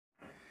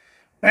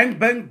Bang,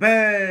 bang,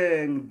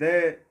 bang.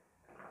 There.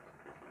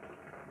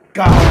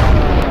 God.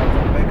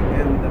 I'm back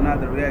again with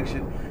another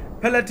reaction.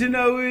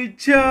 Palatina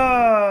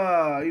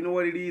Wicha. You know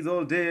what it is,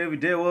 all day, every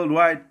day,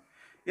 worldwide.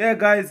 Yeah,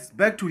 guys,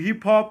 back to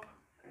hip hop.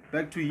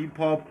 Back to hip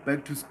hop.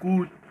 Back to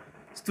school.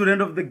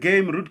 Student of the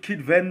game, Root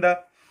Kid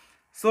Venda.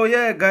 So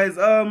yeah, guys,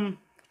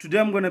 today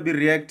I'm gonna be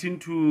reacting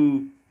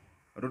to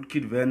Root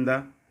Kid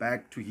Venda,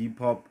 back to hip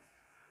hop,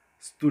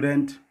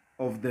 student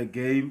of the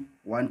game,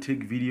 one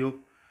take video.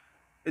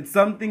 It's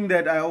something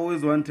that I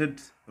always wanted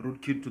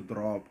Root Kid to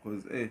drop,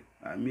 because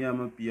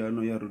I'm a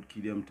piano, yeah, Root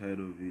Kid, I'm tired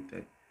of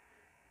it.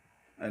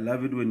 I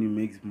love it when he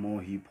makes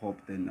more hip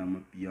hop than I'm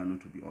a piano,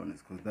 to be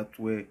honest, because that's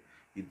where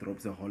he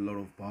drops a whole lot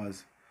of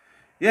bars.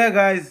 Yeah,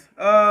 guys,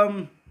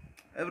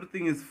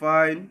 everything is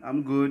fine.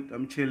 I'm good.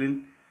 I'm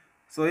chilling.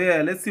 So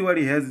yeah, let's see what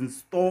he has in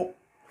store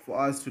for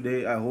us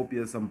today. I hope he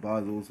has some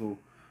bars also.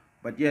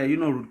 But yeah, you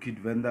know Root Kid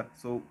Venda.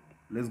 So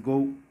let's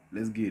go.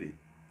 Let's get it.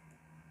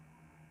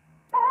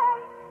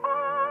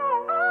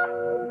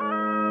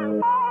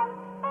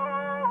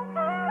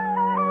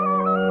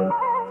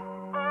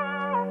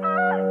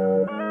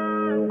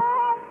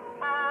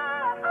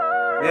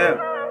 Yeah.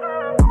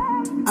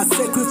 I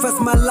sacrifice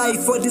my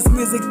life for this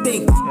music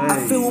thing. I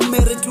feel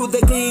married to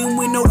the game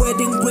with no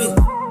wedding ring.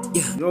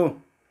 Yeah.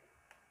 Yo,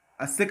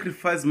 I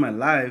sacrifice my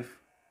life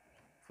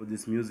for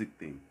this music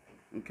thing.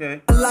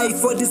 Okay. Life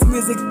for this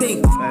music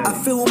thing. I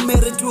feel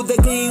married to the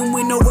game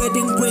with no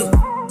wedding ring.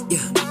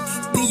 Yeah.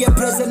 Peer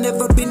pressure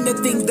never been the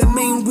thing. The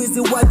main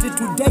reason why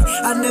today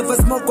I never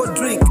smoke or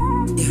drink.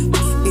 Yeah.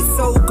 It's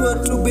so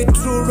good to be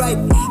true, right?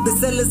 The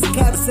sellers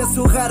captures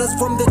who hide us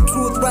from the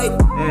truth, right?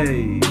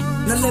 Hey.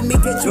 Now let me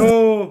get you.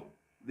 Yo,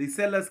 they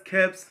sell us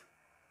caps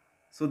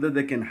so that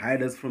they can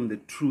hide us from the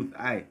truth.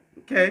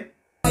 Okay.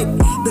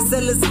 The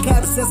sellers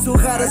captures who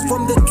hide us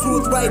from the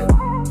truth, right?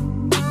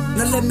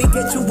 Now let me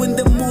get you in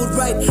the mood,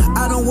 right?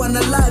 I don't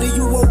wanna lie to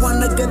you, I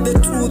wanna get the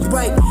truth,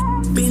 right?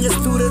 Being a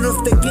student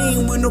of the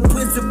game with no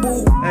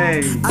principle.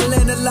 Hey. I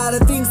learned a lot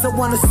of things I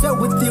wanna share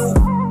with you.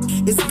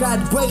 It's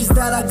God grace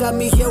that I got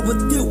me here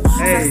with you.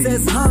 Hey.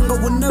 Success hunger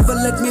will never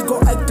let me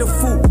go act a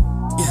fool.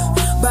 Yeah.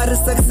 But the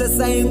success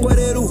I ain't what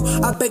it do.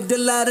 I begged a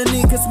lot of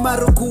niggas,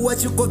 Maruku,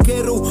 what you go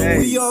keru.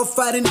 We all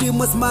fighting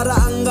demons, Mara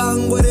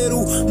Angang, what it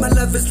do. My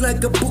life is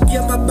like a book,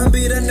 yeah, my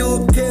bambira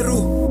no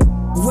keru.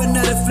 When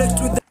I reflect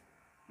with the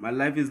My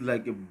life is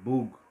like a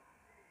book.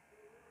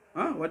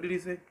 Huh? What did he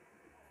say?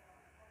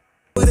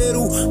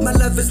 my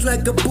life is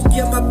like a book,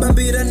 yeah, my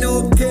bambira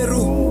no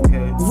keru.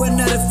 When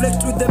I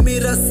reflect with the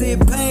mirror, see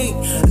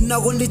pain.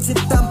 Now only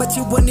chitam, but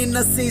you want in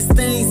a see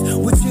stains.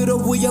 With you,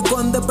 we are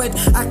on the bed.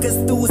 I can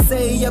still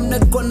say I'm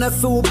not gonna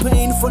feel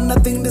pain for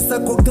nothing. This I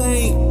could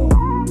gain.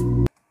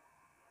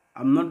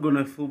 I'm not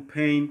gonna feel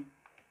pain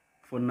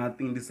for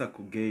nothing. This I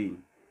could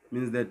gain.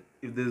 Means that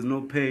if there's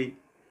no pain,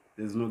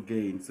 there's no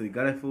gain. So you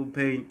gotta feel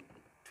pain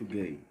to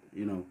gain.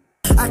 You know.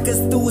 I can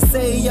still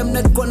say I'm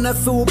not gonna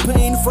feel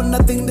pain for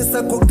nothing. This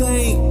I could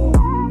gain.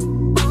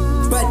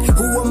 But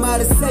who am I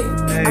to say?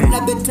 I'm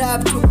not the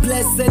type to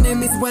bless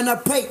enemies when I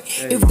pray.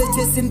 If they're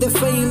chasing the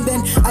fame,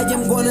 then I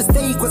am gonna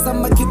stay. Cause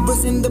I'ma keep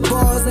pressing the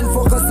bars and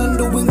focus on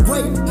doing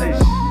great.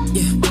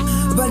 Yeah.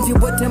 Banji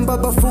watemba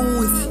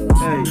bafunzi.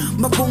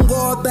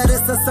 Mapungo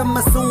odaresa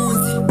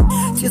samasunzi.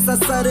 Chisa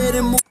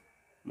sarere mu.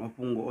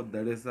 Mapungo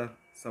odaresa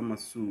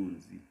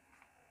samasunzi.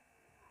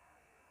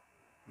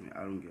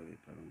 I don't get it.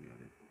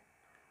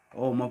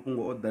 Oh,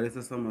 Mapungo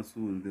odaresa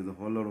samasunzi. There's a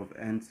whole lot of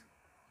ants.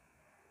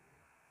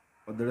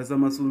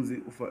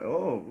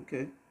 Oh,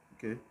 okay,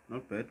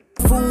 not bad.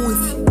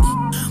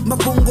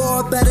 Mapungo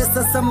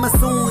odaresa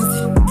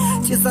samasunzi.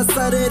 Chisa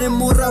sarere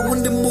mura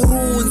wundi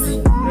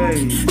murunzi.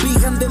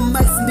 Behind the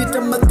mics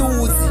nita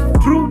matuzi.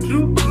 True.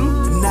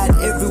 Not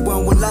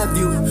everyone will love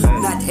you.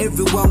 Not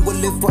everyone will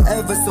live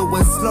forever. So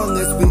as long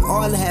as we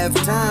all have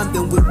time,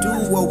 then we'll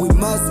do what we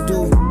must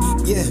do.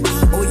 Yeah,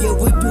 oh yeah,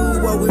 we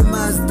do what we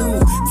must do.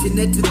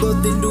 Chineti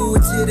dote ndu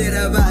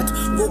chirera batu.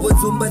 Ngobo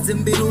zumba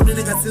zimbiruni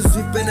nega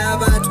siswipe na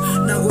batu.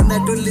 Na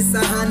unadoli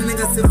sahani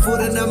nega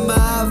sifura na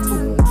mafu.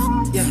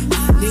 Yeah,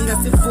 nega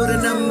sifura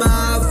na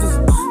mafu.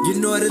 You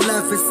know the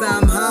life is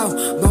somehow.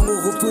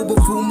 Bango kufubo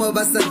fuma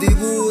basa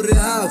diburi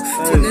how.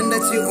 Chinenda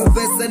chi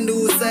ofesa ndu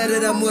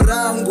usarera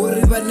murao.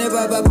 Ngori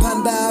baneba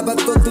bapanda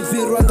batotu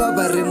firwanga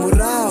bari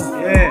murao.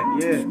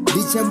 Yeah.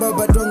 Dichamba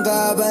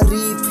batonga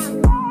baripi.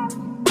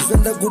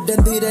 Sonda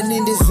gudandira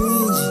nindi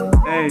zwinji.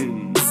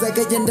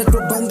 Saka jenda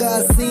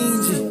tobanga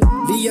sinji.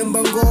 Diyamba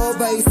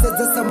ngoba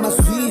iseza sama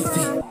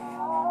swifi.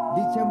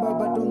 Dichamba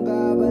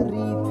batonga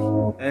baripi.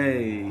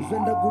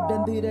 Sonda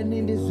gudandira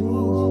nindi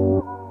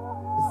zwinji.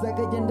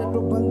 Saka jenda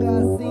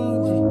tobanga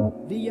sinji.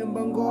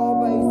 Diyamba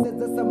ngoba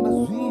iseza sama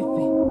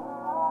swifi.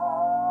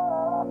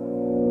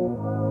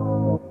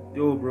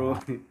 Yo, bro.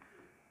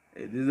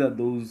 Hey, these are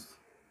those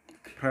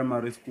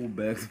primary school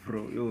bags,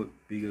 bro. Yo,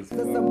 biggest.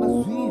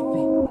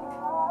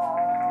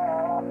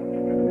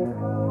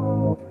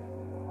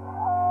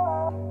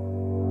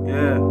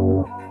 Yeah.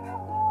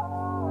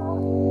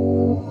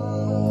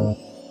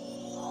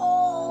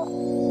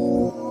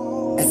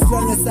 As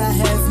long as I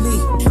have me,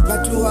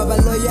 but you have a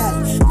lawyer.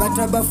 loyal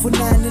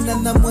batabafunani na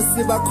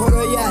namusi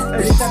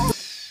bakoroyal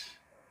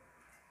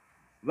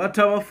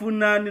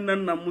Batabafunani na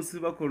namusi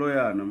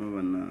bakoroyana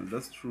mabana.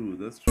 That's true.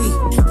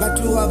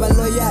 Batu aba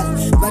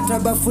loyal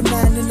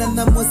batabafunani na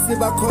namusi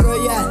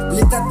bakoroyal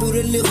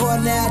litature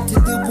lihone ati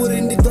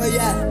diburindi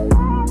doyal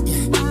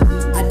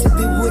ati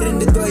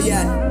diburindi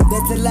doyal.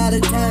 There's a lot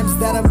of times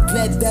that I'm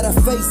glad that I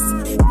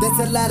faced. There's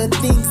a lot of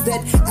things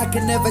that I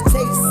can never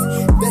taste.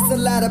 There's a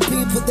lot of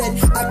people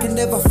that I can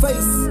never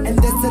face. And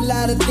there's a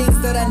lot of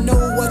things that I know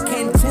I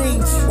can't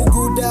change.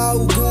 Uguda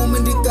ugum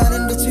and the car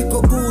and the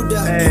chico Buddha.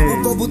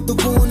 Ugobutu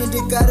boon and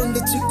the car and the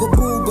chico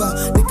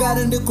Buba. The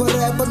car and the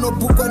correba no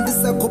book and the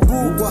sako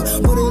Buba.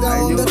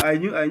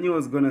 I knew I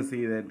was gonna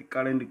say that. The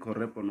car and the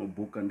correba no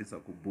book and the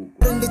sako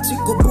Buba. And the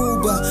chico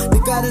Buba. The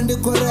car and the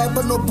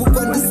correba no book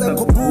and the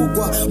sako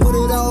Buba.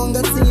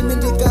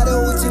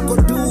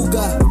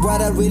 What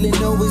I really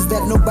know is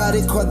that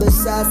nobody called the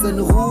shots and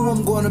who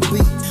I'm gonna be,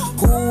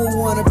 who I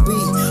wanna be,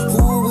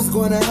 who is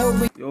gonna help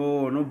me.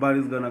 Yo,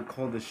 nobody's gonna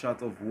call the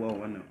shots of who I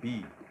wanna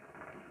be.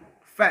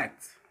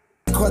 Facts.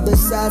 Call the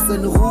shots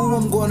and who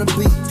I'm gonna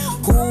be,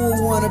 who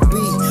I wanna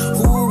be,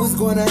 who is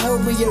gonna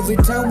help me every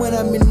time when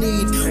I'm in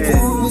need,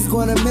 who is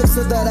gonna make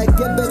sure that I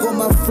get back on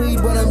my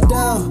feet when I'm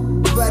down.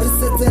 But it's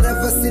that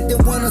ever sit they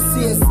wanna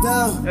see us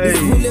down. It's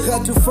really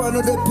hard to find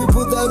all the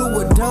people that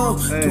were down.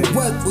 To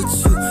work with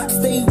you,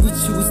 stay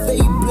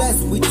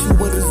blessed with you,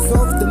 and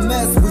resolve the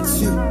mess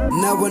with you.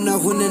 Now when I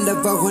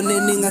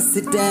never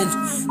sit down.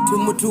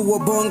 Tumutu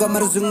wabonga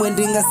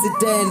marzungwendinga sit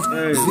down.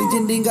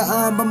 Vinjindinga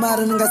amba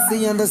maringa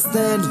see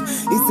understand.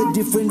 It's a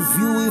different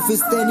view if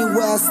it's standing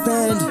where I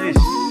stand.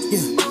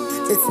 Yeah.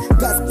 It's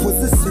God's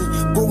position.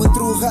 Going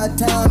through hard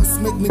times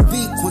make me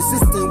be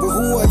consistent with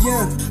who I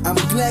am. I'm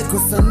glad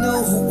cause I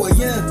know who I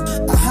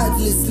am. I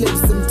hardly sleep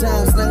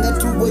sometimes. Now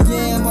got who I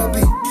am. I'll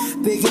be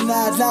thinking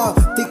out loud.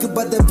 Think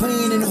about the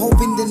pain and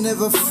hoping they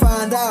never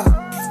find out.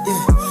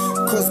 Yeah,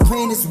 cause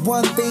pain is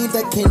one thing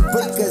that can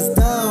break us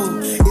down.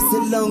 It's a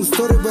long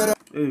story but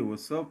hey,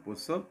 what's up?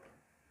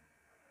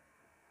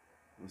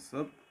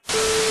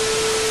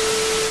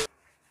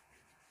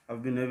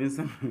 I've been having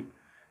some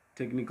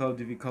technical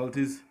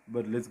difficulties,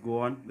 but let's go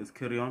on, let's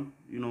carry on.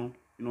 You know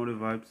the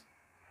vibes.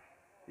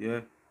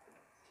 Yeah,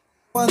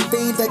 one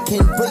thing that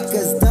can break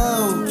us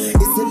down.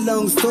 It's a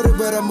long story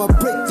but I'ma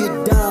break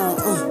it down.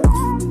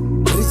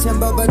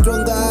 Richamba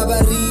badonga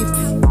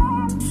abaripi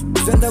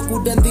Zanda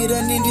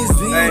kudandira nindi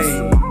zwinji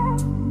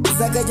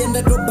Saka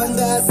jenda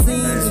tobanga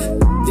asinji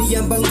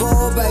Diyamba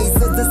ngoba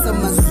isata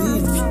sama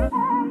zwifi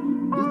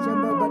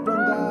Richamba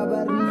badonga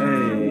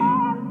abaripi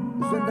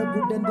Zanda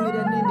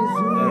kudandira nindi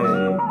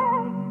zwinji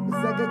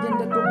Saka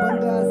jenda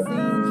tobanga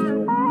asinji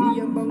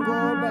Diyamba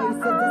ngoba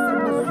isata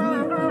sama zwifi.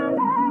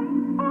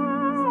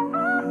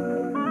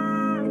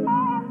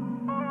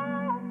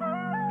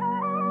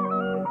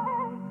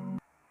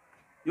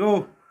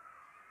 Yo,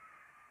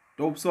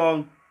 dope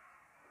song,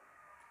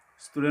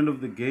 student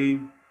of the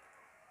game.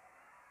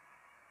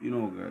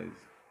 Guys,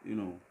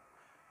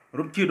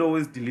 Rootkid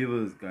always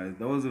delivers, guys.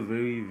 That was a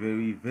very,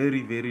 very,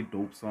 very, very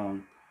dope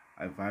song.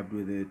 I vibed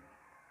with it,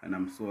 and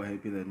I'm so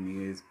happy that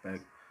nigga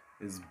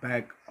is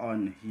back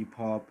on hip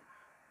hop.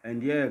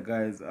 And yeah,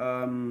 guys,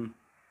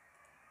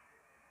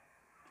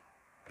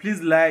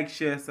 please like,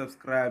 share,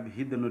 subscribe,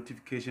 hit the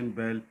notification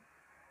bell,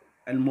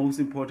 and most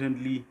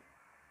importantly,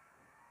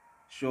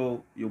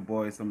 show your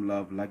boy some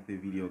love. Like the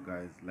video,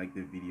 guys. Like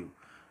the video.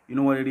 You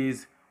know what it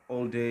is.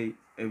 All day,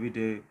 every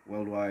day,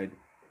 worldwide.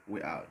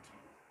 We out.